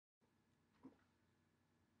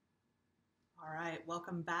All right,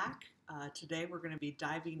 welcome back. Today we're going to be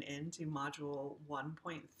diving into Module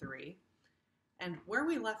 1.3. And where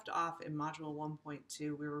we left off in Module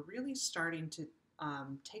 1.2, we were really starting to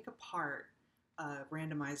take apart a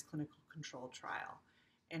randomized clinical control trial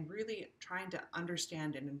and really trying to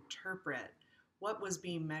understand and interpret what was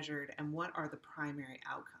being measured and what are the primary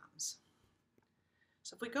outcomes.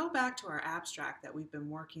 So if we go back to our abstract that we've been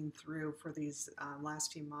working through for these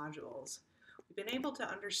last few modules, we've been able to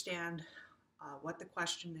understand what the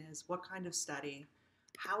question is, what kind of study,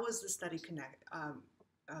 how was the study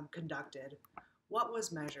conducted, what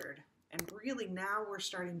was measured, and really now we're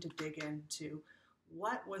starting to dig into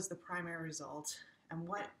what was the primary result and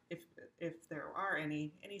what, if there are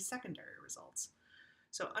any secondary results.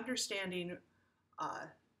 So understanding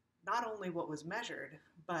not only what was measured,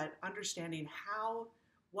 but understanding how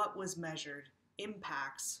what was measured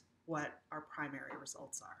impacts what our primary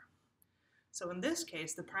results are. So in this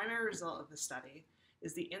case, the primary result of the study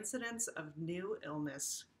is the incidence of new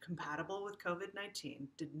illness compatible with COVID-19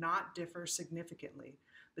 did not differ significantly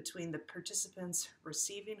between the participants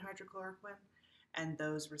receiving hydrochloroquine and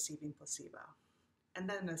those receiving placebo. And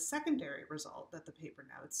then a secondary result that the paper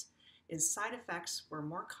notes is side effects were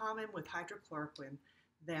more common with hydrochloroquine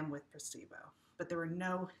than with placebo, but there were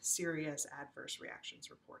no serious adverse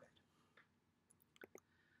reactions reported.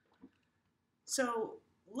 So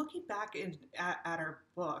looking back at our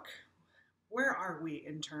book, where are we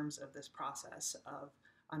in terms of this process of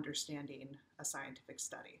understanding a scientific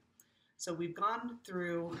study? So we've gone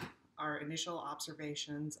through our initial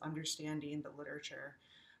observations, understanding the literature,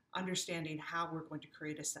 understanding how we're going to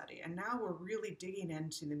create a study, and now we're really digging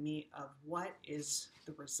into the meat of what is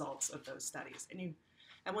the results of those studies.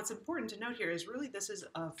 And what's important to note here is really this is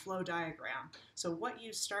a flow diagram. So what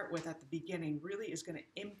you start with at the beginning really is going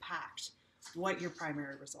to impact what your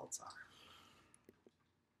primary results are.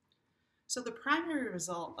 So the primary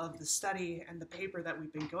result of the study and the paper that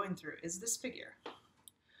we've been going through is this figure.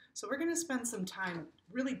 So we're going to spend some time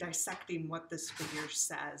really dissecting what this figure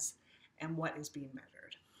says and what is being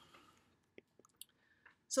measured.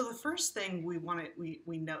 So the first thing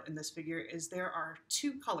we note in this figure is there are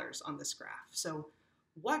two colors on this graph. So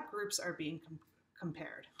what groups are being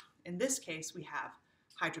compared? In this case, we have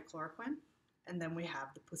hydrochloroquine, and then we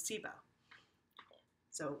have the placebo.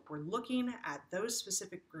 So we're looking at those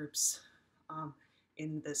specific groups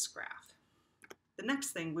in this graph. The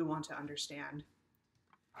next thing we want to understand,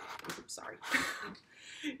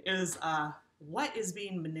 is what is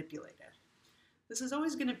being manipulated. This is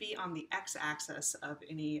always going to be on the x-axis of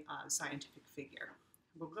any scientific figure.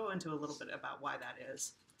 We'll go into a little bit about why that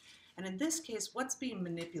is. And in this case, what's being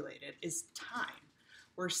manipulated is time.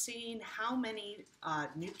 We're seeing how many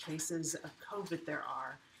new cases of COVID there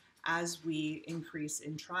are as we increase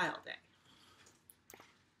in trial day.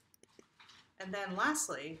 And then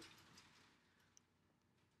lastly,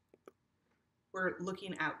 we're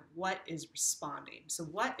looking at what is responding. So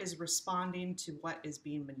what is responding to what is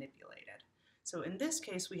being manipulated? So in this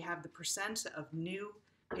case, we have the percent of new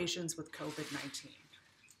patients with COVID-19.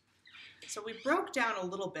 So we broke down a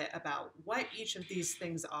little bit about what each of these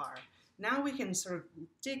things are. Now we can sort of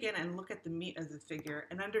dig in and look at the meat of the figure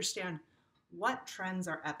and understand what trends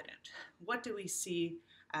are evident. What do we see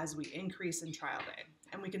as we increase in trial day?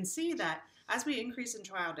 And we can see that as we increase in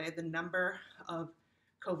trial day, the number of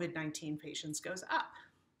COVID-19 patients goes up.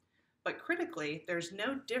 But critically, there's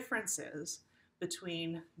no differences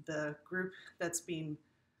between the group that's being,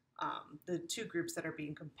 the two groups that are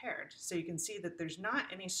being compared. So you can see that there's not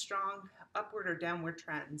any strong upward or downward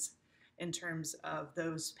trends in terms of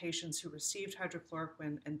those patients who received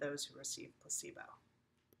hydrochloroquine and those who received placebo.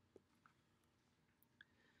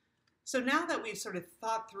 So now that we've sort of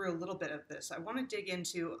thought through a little bit of this, I want to dig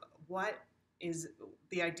into what is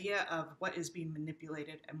the idea of what is being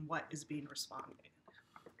manipulated and what is being responded.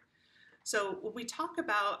 So when we talk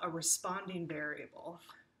about a responding variable,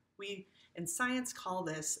 we in science call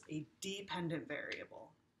this a dependent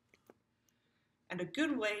variable. And a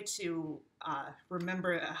good way to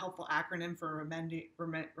remember a helpful acronym for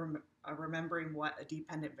remembering what a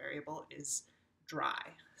dependent variable is DRY.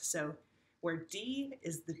 So where D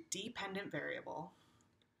is the dependent variable,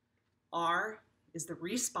 R is the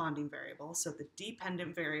responding variable, so the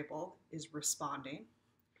dependent variable is responding,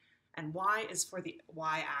 and Y is for the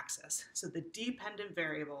y-axis. So the dependent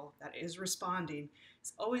variable that is responding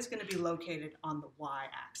is always going to be located on the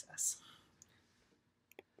y-axis.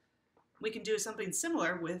 We can do something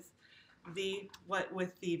similar with the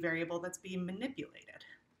variable that's being manipulated,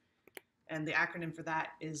 and the acronym for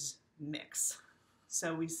that is MIX.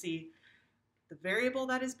 So we see the variable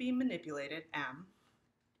that is being manipulated, M,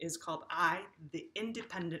 is called I, the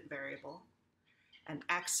independent variable, and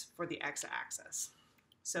X for the x-axis.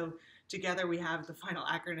 So together we have the final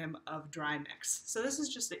acronym of dry mix. So this is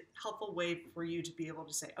just a helpful way for you to be able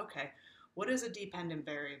to say, okay, what is a dependent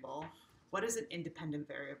variable? What is an independent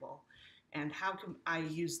variable? And how can I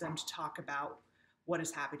use them to talk about what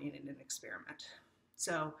is happening in an experiment?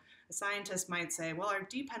 So a scientist might say, well, our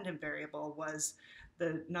dependent variable was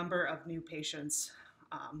the number of new patients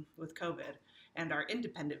with COVID, and our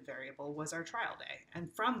independent variable was our trial day.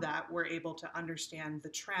 And from that, we're able to understand the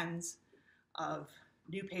trends of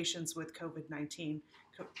new patients with COVID-19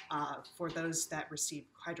 for those that receive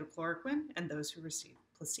hydrochloroquine and those who receive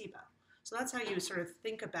placebo. So that's how you sort of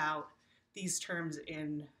think about these terms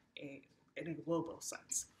in a global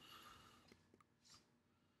sense.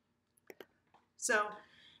 So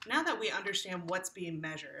now that we understand what's being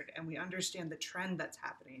measured and we understand the trend that's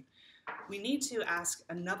happening, we need to ask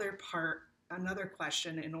another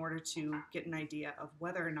question in order to get an idea of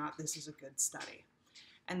whether or not this is a good study.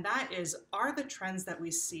 And that is, are the trends that we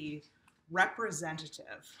see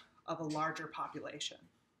representative of a larger population?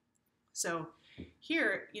 So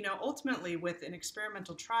here, ultimately with an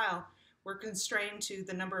experimental trial, we're constrained to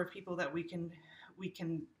the number of people that we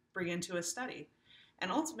can bring into a study.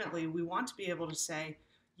 And ultimately, we want to be able to say,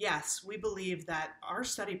 yes, we believe that our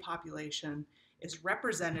study population is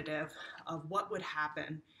representative of what would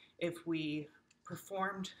happen if we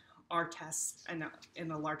performed our tests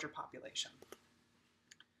in a larger population.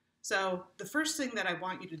 So the first thing that I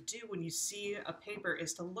want you to do when you see a paper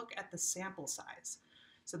is to look at the sample size.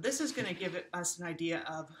 So this is going to give us an idea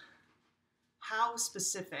of how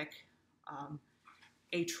specific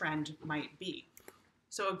a trend might be.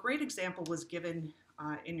 So a great example was given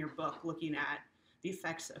in your book looking at the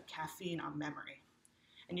effects of caffeine on memory.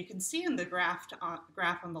 And you can see in the graph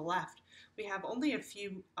on the left, we have only a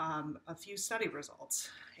few study results.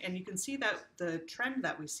 And you can see that the trend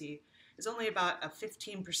that we see is only about a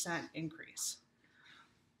 15% increase.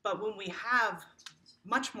 But when we have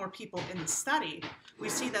much more people in the study, we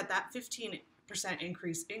see that that 15%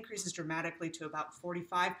 increase increases dramatically to about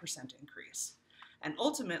 45% increase. And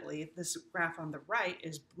ultimately, this graph on the right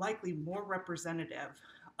is likely more representative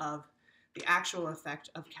of the actual effect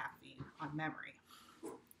of caffeine on memory.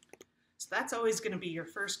 So that's always going to be your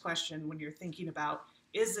first question when you're thinking about,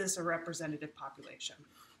 is this a representative population?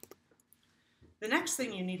 The next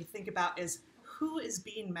thing you need to think about is, who is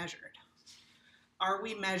being measured? Are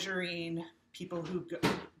we measuring people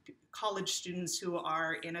college students who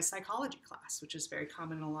are in a psychology class, which is very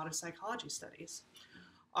common in a lot of psychology studies?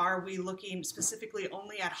 Are we looking specifically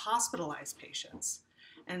only at hospitalized patients?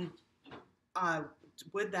 And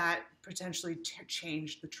would that potentially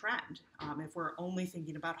change the trend if we're only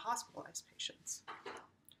thinking about hospitalized patients?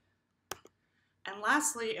 And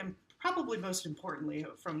lastly, and probably most importantly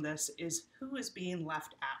from this, is who is being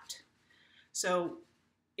left out? So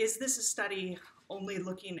is this a study only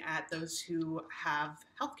looking at those who have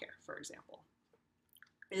healthcare, for example?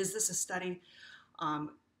 Is this a study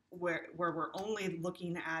where we're only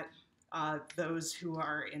looking at those who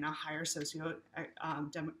are in a higher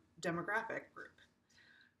demographic group?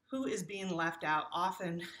 Who is being left out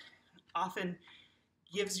often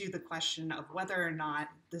gives you the question of whether or not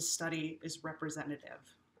this study is representative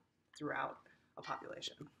throughout a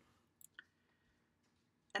population.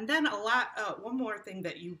 And then one more thing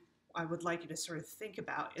that I would like you to sort of think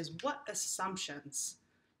about is, what assumptions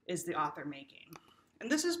is the author making? And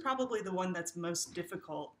this is probably the one that's most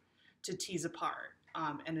difficult to tease apart,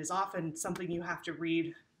 and is often something you have to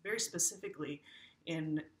read very specifically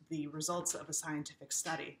in the results of a scientific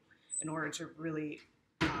study in order to really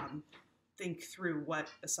think through what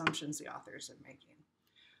assumptions the authors are making.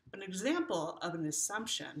 An example of an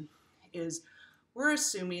assumption is, we're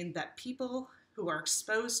assuming that people who are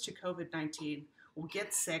exposed to COVID-19 will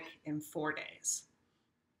get sick in 4 days.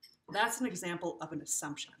 That's an example of an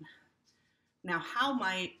assumption. Now, how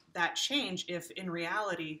might that change if in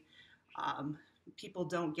reality people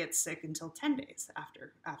don't get sick until 10 days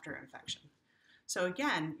after infection? So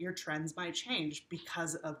again, your trends might change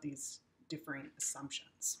because of these differing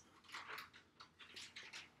assumptions.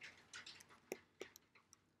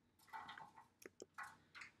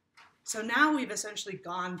 So now we've essentially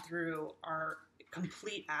gone through our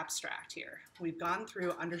complete abstract here. We've gone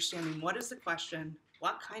through understanding, what is the question,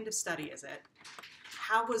 what kind of study is it,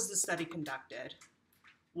 how was the study conducted,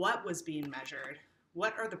 what was being measured,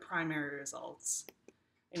 what are the primary results,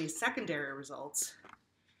 any secondary results,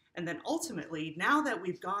 and then ultimately, now that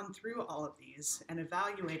we've gone through all of these and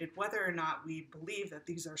evaluated whether or not we believe that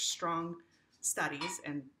these are strong studies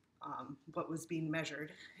and what was being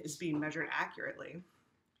measured is being measured accurately,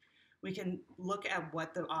 we can look at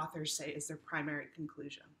what the authors say is their primary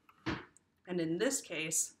conclusion. And in this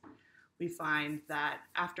case, we find that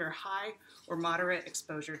after high or moderate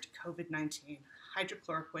exposure to COVID-19,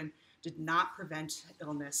 hydrochloroquine did not prevent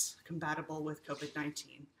illness compatible with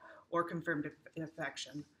COVID-19 or confirmed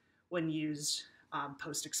infection when used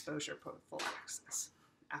post-exposure prophylaxis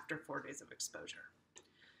after 4 days of exposure.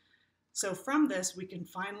 So from this, we can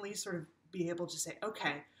finally sort of be able to say,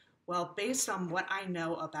 okay, well, based on what I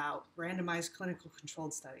know about randomized clinical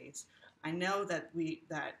controlled studies, I know that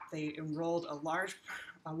they enrolled a large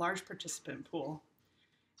participant pool.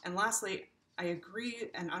 And lastly, I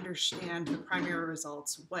agree and understand the primary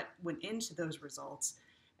results, what went into those results,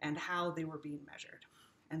 and how they were being measured.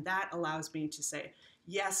 And that allows me to say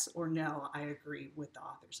yes or no, I agree with the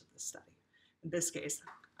authors of this study. In this case,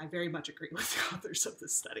 I very much agree with the authors of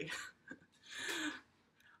this study.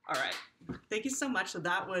 All right, thank you so much. So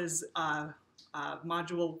that was all of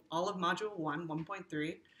Module 1,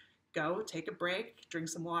 1.3. Go, take a break, drink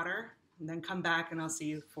some water, and then come back and I'll see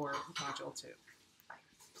you for Module 2.